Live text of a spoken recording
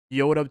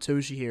Yo, what up,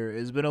 Toshi here?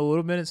 It's been a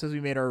little minute since we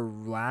made our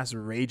last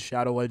Raid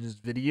Shadow Legends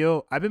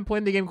video. I've been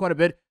playing the game quite a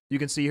bit. You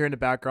can see here in the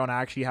background,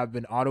 I actually have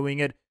been autoing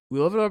it. We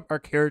leveled up our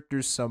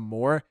characters some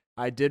more.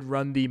 I did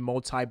run the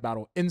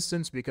multi-battle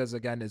instance because,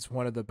 again, it's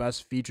one of the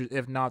best features,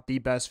 if not the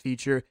best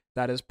feature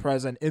that is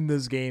present in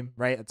this game,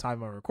 right, at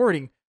time of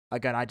recording.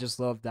 Again, I just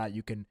love that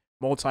you can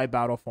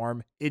multi-battle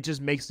farm. It just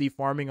makes the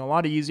farming a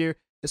lot easier,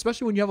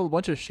 especially when you have a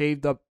bunch of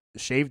saved.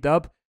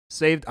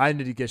 I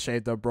need to get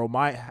shaved up, bro.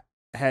 My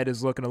head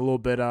is looking a little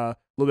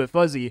bit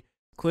fuzzy.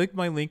 Click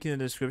my link in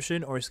the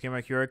description or scan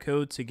my QR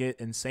code to get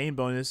insane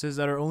bonuses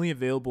that are only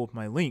available with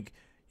my link.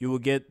 You will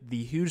get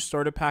the huge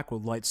starter pack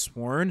with Light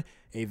Sworn,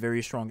 a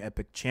very strong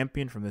epic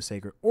champion from the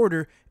Sacred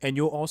Order, and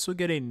you'll also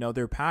get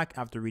another pack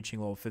after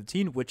reaching level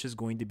 15, which is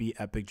going to be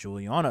Epic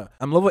Juliana.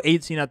 I'm level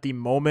 18 at the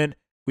moment.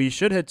 We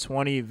should hit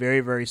 20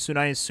 very, very soon.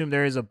 I assume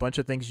there is a bunch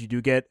of things you do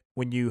get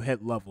when you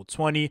hit level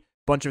 20.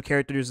 Bunch of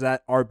characters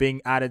that are being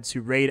added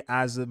to Raid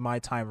as of my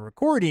time of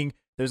recording.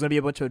 There's going to be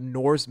a bunch of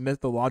Norse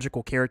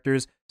mythological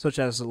characters such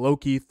as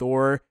Loki,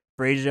 Thor,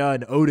 Freyja,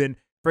 and Odin.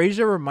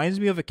 Freyja reminds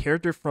me of a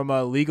character from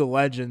League of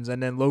Legends,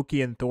 and then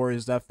Loki and Thor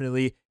is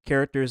definitely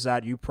characters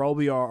that you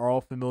probably are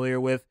all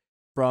familiar with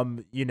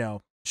from,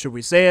 should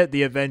we say it,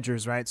 the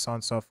Avengers, right? So on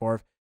and so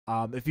forth.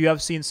 If you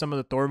have seen some of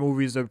the Thor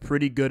movies, they're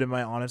pretty good in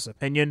my honest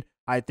opinion.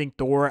 I think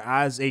Thor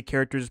as a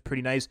character is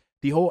pretty nice.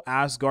 The whole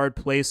Asgard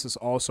place is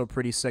also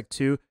pretty sick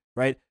too,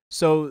 right?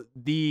 So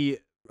the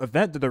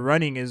event that they're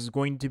running is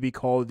going to be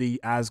called the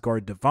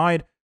Asgard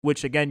Divide,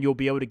 which again, you'll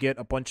be able to get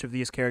a bunch of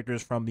these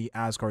characters from the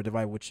Asgard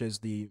Divide, which is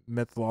the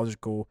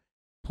mythological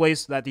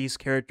place that these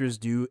characters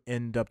do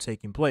end up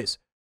taking place.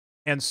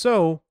 And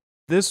so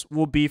this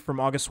will be from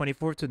August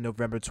 24th to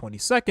November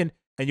 22nd,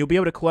 and you'll be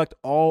able to collect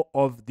all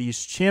of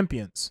these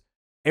champions.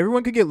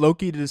 Everyone could get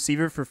Loki the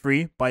Deceiver for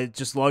free by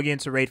just logging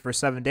into Raid for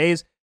 7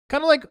 days,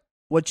 kind of like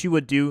what you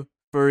would do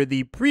for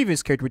the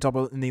previous character we talked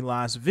about in the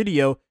last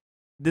video.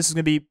 This is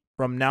going to be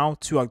from now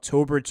to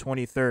October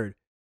 23rd.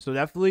 So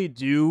definitely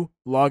do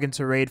log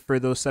into Raid for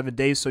those 7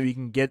 days so you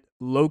can get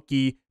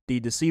Loki the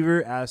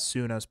Deceiver as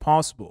soon as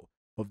possible.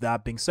 With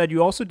that being said,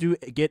 you also do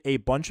get a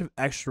bunch of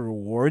extra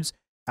rewards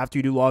after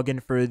you do log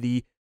in for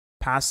the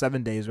past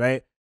 7 days,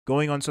 right?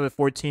 Going on to the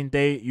 14th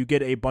day, you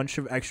get a bunch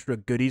of extra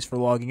goodies for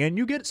logging in.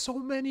 You get so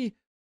many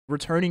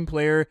returning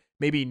player,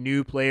 maybe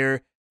new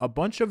player, a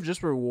bunch of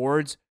just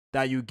rewards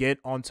that you get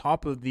on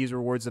top of these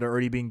rewards that are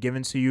already being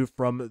given to you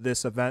from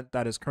this event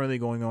that is currently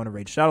going on in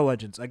Raid Shadow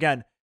Legends.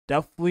 Again,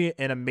 definitely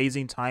an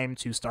amazing time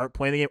to start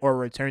playing the game or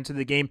return to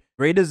the game.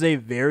 Raid is a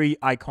very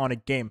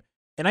iconic game.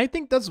 And I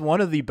think that's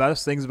one of the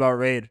best things about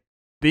Raid.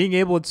 Being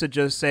able to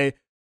just say,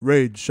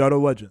 Raid Shadow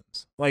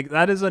Legends. Like,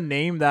 that is a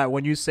name that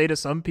when you say to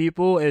some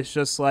people, it's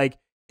just like,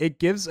 it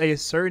gives a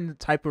certain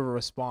type of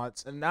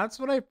response. And that's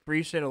what I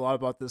appreciate a lot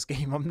about this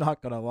game. I'm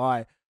not going to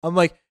lie. I'm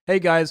like, hey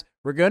guys,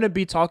 we're going to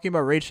be talking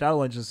about Raid Shadow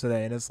Legends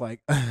today. And it's like,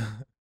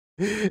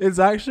 it's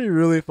actually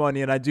really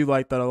funny. And I do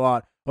like that a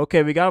lot.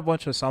 Okay, we got a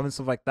bunch of summons,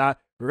 stuff like that.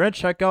 We're going to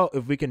check out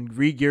if we can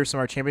re-gear some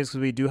of our champions because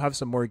we do have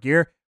some more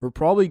gear. We're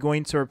probably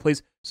going to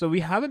replace, so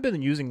we haven't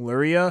been using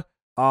Luria.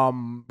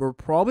 We're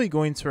probably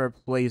going to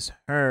replace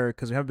her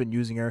because we haven't been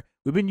using her.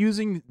 We've been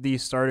using the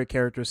starter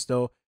character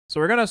still.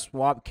 So we're going to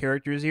swap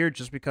characters here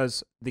just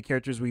because the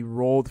characters we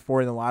rolled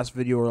for in the last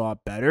video are a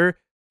lot better.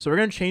 So we're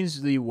going to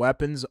change the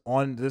weapons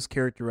on this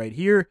character right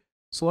here.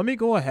 So let me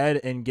go ahead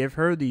and give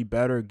her the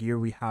better gear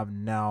we have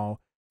now.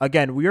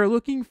 Again, we are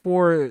looking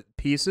for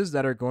pieces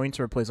that are going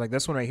to replace, like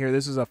this one right here.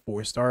 This is a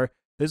 4-star.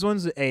 This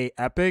one's a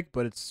epic,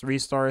 but it's 3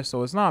 stars,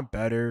 so it's not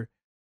better.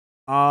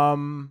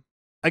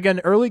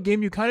 Again, early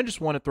game, you kind of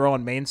just want to throw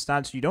on main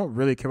stats. You don't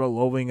really care about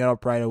leveling it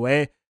up right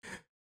away.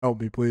 Help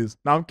me, please.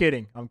 No, I'm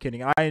kidding. I'm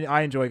kidding.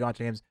 I enjoy gacha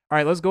games. All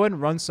right, let's go ahead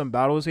and run some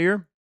battles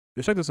here.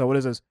 Just check this out. What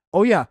is this?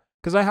 Oh, yeah,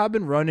 because I have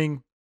been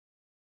running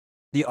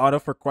the auto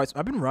for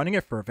I've been running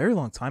it for a very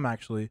long time,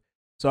 actually.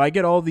 So I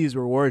get all these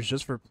rewards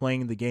just for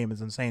playing the game.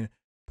 It's insane.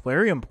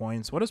 Plarium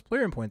points. What is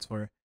Plarium points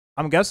for?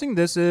 I'm guessing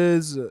this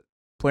is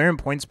Plarium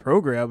points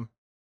program.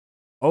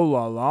 Oh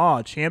la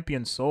la,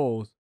 champion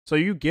souls. So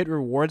you get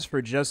rewards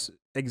for just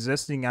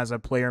existing as a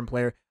player and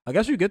player. I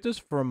guess you get this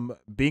from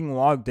being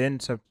logged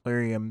into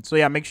Plarium. So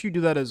yeah, make sure you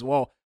do that as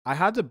well. I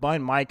had to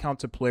bind my account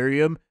to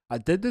Plarium. I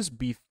did this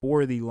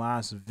before the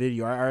last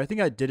video. I think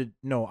I did it.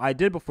 No, I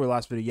did before the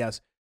last video, yes.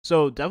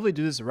 So definitely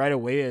do this right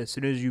away as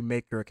soon as you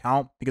make your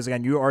account. Because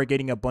again, you are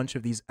getting a bunch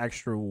of these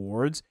extra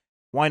rewards.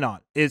 Why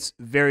not? It's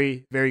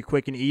very, very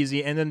quick and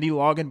easy. And then the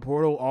login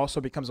portal also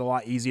becomes a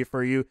lot easier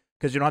for you.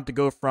 Because you don't have to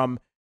go from...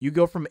 You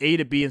go from A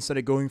to B instead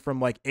of going from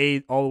like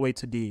A all the way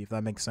to D, if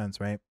that makes sense,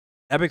 right?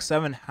 Epic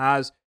 7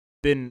 has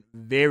been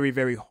very,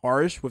 very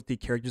harsh with the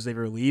characters they've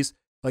released.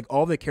 Like,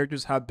 all the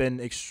characters have been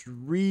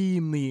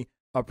extremely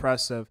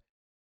oppressive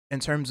in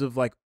terms of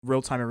like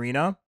real-time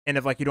arena. And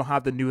if like you don't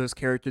have the newest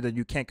character, then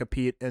you can't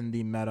compete in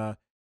the meta,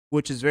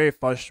 which is very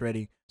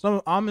frustrating.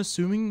 So I'm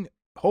assuming,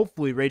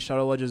 hopefully, Raid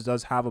Shadow Legends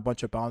does have a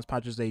bunch of balance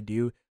patches they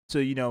do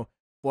to,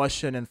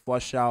 flush in and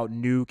flush out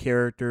new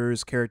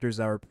characters that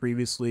were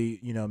previously,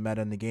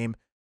 meta in the game.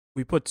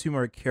 We put 2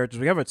 more characters.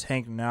 We have a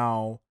tank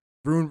now.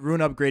 Rune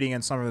upgrading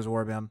and Summoner's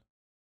Warband.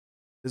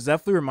 This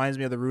definitely reminds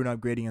me of the rune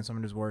upgrading in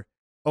Summoner's War.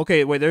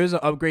 Okay, wait, there is an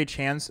upgrade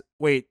chance.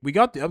 Wait, we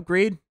got the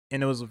upgrade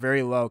and it was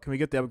very low. Can we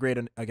get the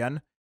upgrade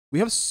again? We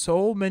have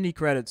so many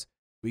credits.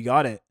 We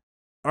got it.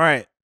 All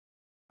right.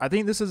 I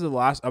think this is the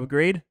last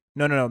upgrade.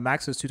 No.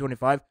 Max is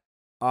 225.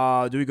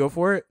 Do we go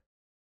for it?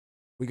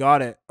 We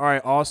got it. All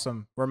right,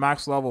 awesome. We're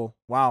max level.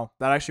 Wow,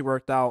 that actually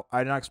worked out.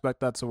 I did not expect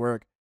that to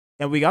work.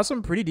 And we got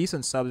some pretty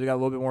decent subs. We got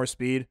a little bit more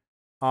speed.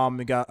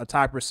 We got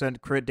attack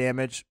percent, crit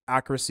damage,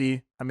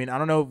 accuracy. I mean, I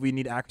don't know if we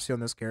need accuracy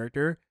on this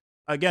character.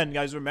 Again,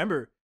 guys,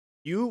 remember,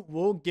 you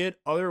will get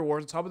other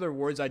rewards. On top of the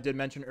rewards I did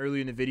mention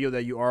earlier in the video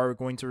that you are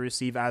going to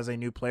receive as a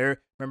new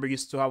player. Remember, you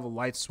still have a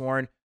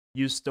Lightsworn.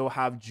 You still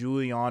have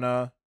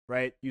Juliana,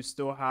 right? You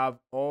still have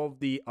all of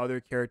the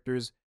other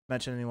characters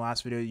mentioned in the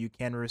last video that you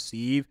can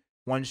receive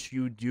once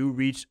you do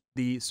reach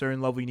the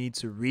certain level you need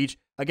to reach.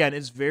 Again,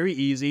 it's very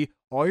easy.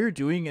 All you're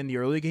doing in the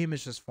early game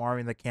is just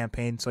farming the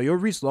campaign. So you'll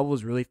reach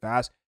levels really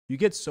fast. You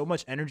get so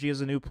much energy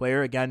as a new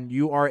player. Again,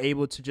 you are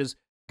able to just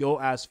go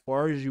as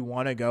far as you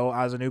want to go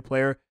as a new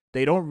player.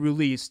 They don't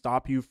really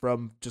stop you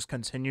from just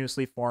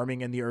continuously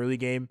farming in the early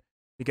game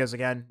because,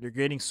 again, you're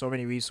getting so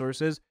many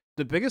resources.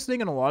 The biggest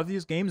thing in a lot of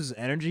these games is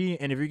energy.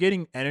 And if you're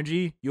getting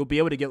energy, you'll be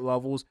able to get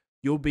levels.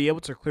 You'll be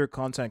able to clear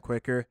content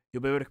quicker.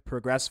 You'll be able to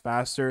progress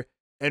faster.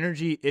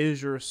 Energy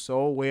is your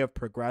sole way of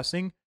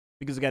progressing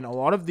because, again, a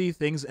lot of the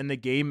things in the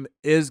game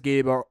is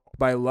gated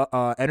by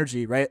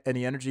energy, right? And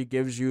the energy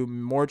gives you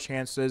more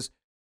chances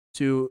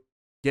to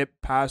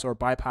get past or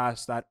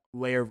bypass that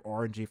layer of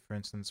RNG, for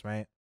instance,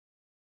 right?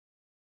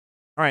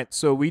 All right,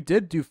 so we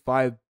did do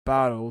 5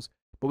 battles,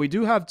 but we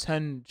do have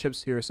 10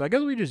 chips here, so I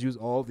guess we just use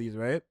all of these,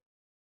 right?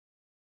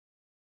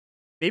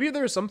 Maybe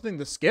there's something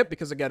to skip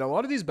because, again, a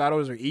lot of these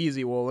battles are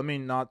easy. Well, let me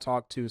not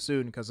talk too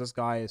soon because this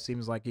guy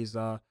seems like he's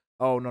oh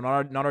no,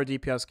 not our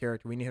DPS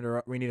character. We need her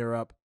up. We need her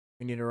up.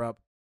 We need her up.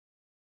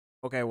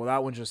 Okay, well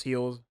that one just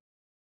heals.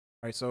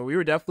 All right, so we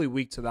were definitely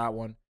weak to that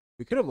one.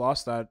 We could have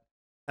lost that.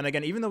 And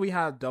again, even though we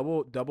had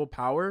double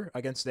power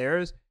against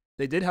theirs,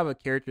 they did have a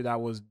character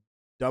that was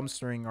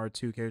dumpstering our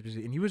 2 characters,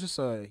 and he was just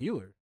a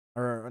healer,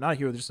 or not a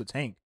healer, just a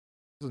tank.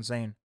 It's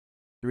insane.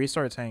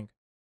 3-star tank.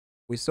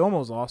 We still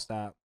almost lost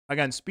that.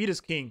 Again, speed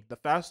is king. The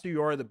faster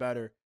you are, the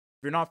better.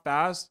 If you're not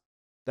fast,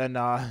 then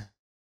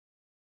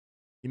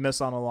you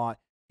miss on a lot.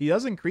 He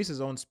does increase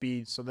his own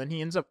speed, so then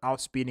he ends up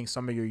outspeeding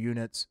some of your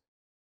units.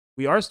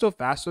 We are still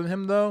faster than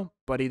him, though,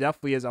 but he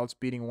definitely is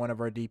outspeeding one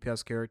of our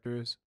DPS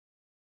characters.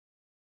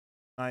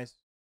 Nice.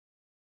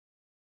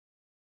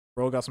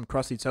 Bro got some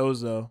crusty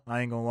toes, though.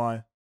 I ain't gonna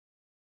lie.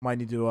 Might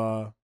need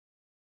to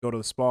go to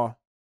the spa.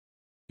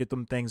 Get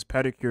them things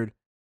pedicured.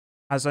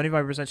 Has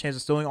 75% chance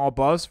of stealing all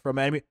buffs from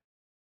enemy.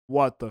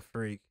 What the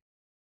freak?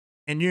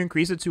 And you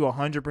increase it to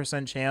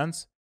 100%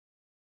 chance.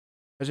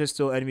 That's just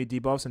still enemy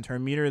debuffs and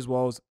turn meter as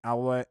well as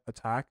ally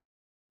attack.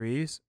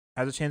 Freeze.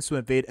 Has a chance to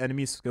evade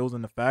enemy skills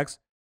and effects.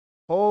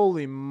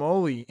 Holy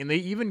moly. And they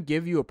even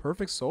give you a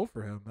perfect soul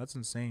for him. That's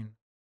insane.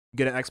 You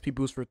get an XP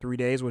boost for 3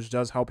 days, which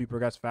does help you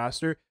progress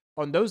faster.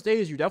 On those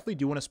days, you definitely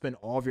do want to spend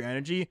all of your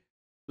energy.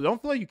 So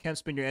don't feel like you can't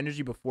spend your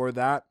energy before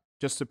that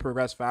just to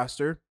progress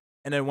faster.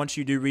 And then once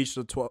you do reach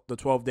the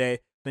 12th day,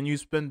 then you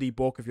spend the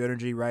bulk of your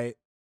energy, right,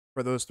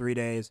 for those 3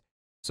 days.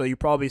 So you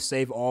probably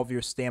save all of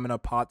your stamina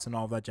pots and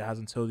all that jazz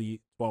until the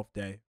 12th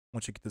day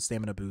once you get the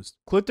stamina boost.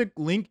 Click the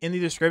link in the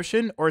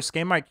description or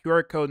scan my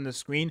QR code in the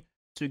screen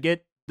to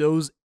get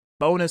those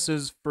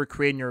bonuses for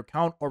creating your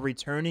account or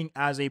returning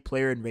as a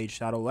player in Raid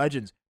Shadow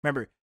Legends.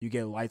 Remember, you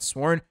get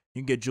Lightsworn,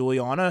 you can get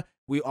Juliana.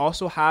 We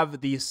also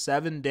have the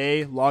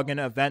 7-day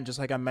login event, just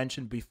like I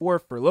mentioned before,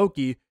 for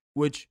Loki,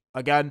 which,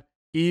 again,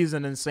 he's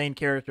an insane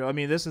character. I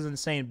mean, this is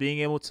insane. Being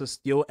able to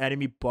steal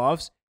enemy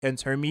buffs and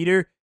turn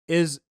meter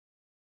is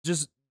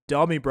just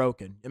dummy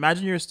broken.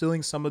 Imagine you're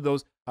stealing some of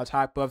those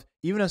attack buffs,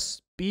 even a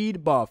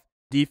speed buff,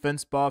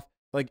 defense buff,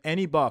 like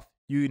any buff,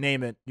 you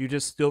name it, you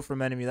just steal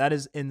from enemy. That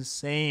is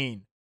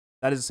insane.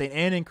 That is insane.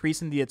 And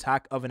increasing the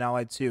attack of an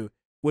ally too,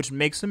 which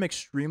makes him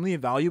extremely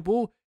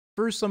valuable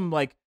for some,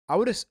 like, I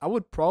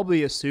would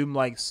probably assume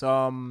like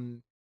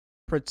some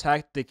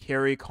protect the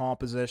carry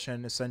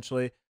composition,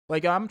 essentially.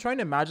 Like, I'm trying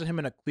to imagine him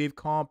in a cleave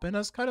comp, and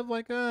that's kind of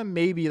like,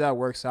 maybe that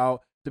works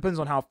out. Depends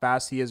on how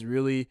fast he is,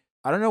 really.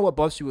 I don't know what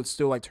buffs you would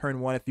still like turn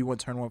 1 if you went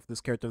turn 1 for this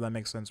character, if that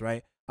makes sense,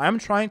 right? I'm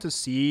trying to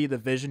see the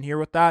vision here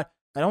with that.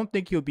 I don't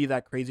think he'll be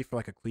that crazy for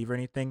like a cleave or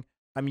anything.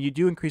 I mean, you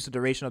do increase the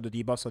duration of the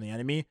debuffs on the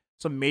enemy,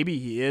 so maybe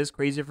he is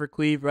crazy for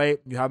cleave, right?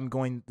 You have him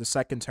going the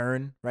 2nd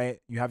turn, right?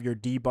 You have your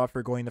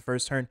debuffer going the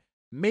 1st turn.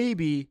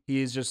 Maybe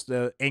he is just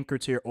the anchor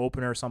to your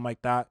opener or something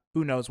like that.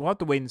 Who knows? We'll have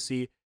to wait and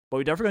see. But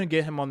we're definitely going to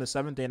get him on the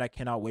 7th day, and I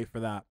cannot wait for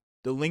that.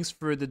 The links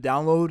for the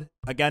download,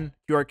 again,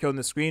 QR code in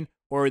the screen,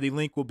 or the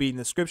link will be in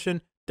the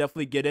description.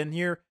 Definitely get in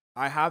here.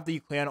 I have the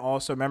clan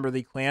also. Remember,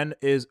 the clan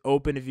is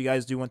open if you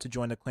guys do want to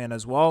join the clan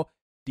as well.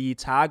 The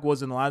tag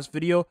was in the last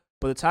video,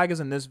 but the tag is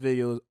in this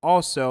video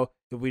also.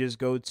 If we just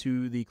go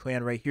to the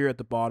clan right here at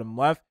the bottom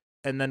left,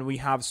 and then we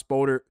have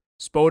Spoder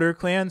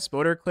clan,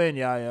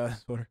 yeah,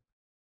 Spoder.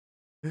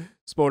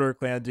 Spoder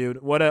Clan,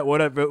 dude. What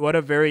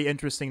a very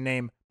interesting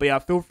name. But yeah,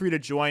 feel free to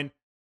join.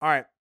 All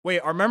right. Wait,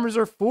 our members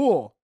are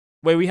full.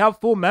 Wait, we have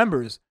full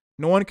members.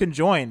 No one can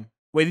join.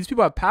 Wait, these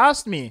people have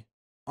passed me.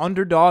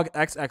 Underdog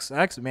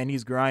XXX. Man,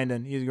 he's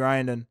grinding. He's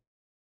grinding.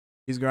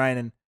 He's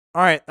grinding.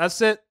 All right,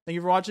 that's it. Thank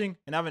you for watching,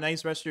 and have a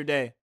nice rest of your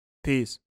day. Peace.